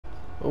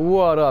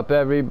What up,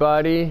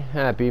 everybody?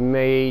 Happy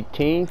May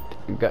 18th.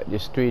 We got your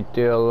street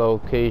deal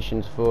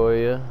locations for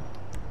you.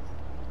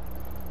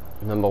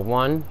 Number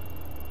one,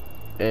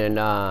 and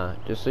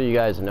just so you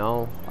guys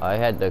know, I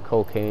had the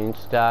cocaine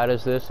start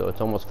as this, so it's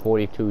almost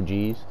 42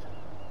 G's.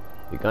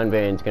 The gun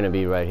van's gonna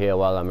be right here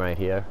while I'm right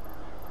here.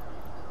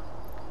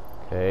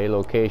 Okay,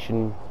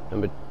 location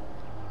number,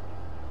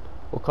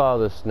 we'll call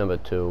this number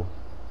 2.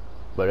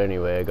 But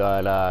anyway, I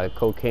got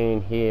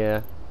cocaine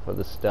here for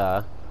the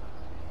star.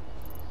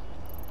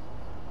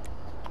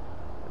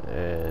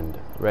 And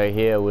right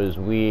here was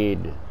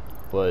weed,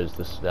 was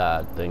the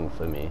start thing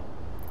for me.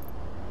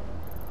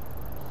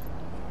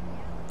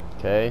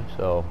 Okay,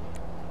 so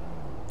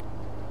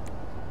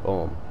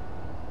boom,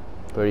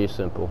 pretty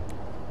simple.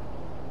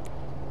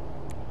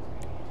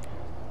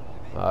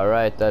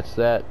 Alright, that's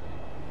that.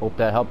 Hope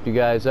that helped you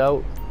guys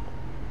out.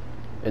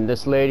 And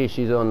this lady,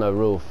 she's on the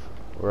roof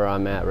where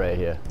I'm at right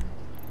here.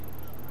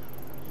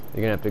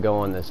 You're gonna have to go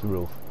on this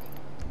roof.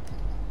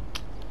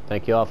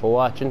 Thank you all for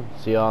watching.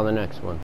 See you all in the next one.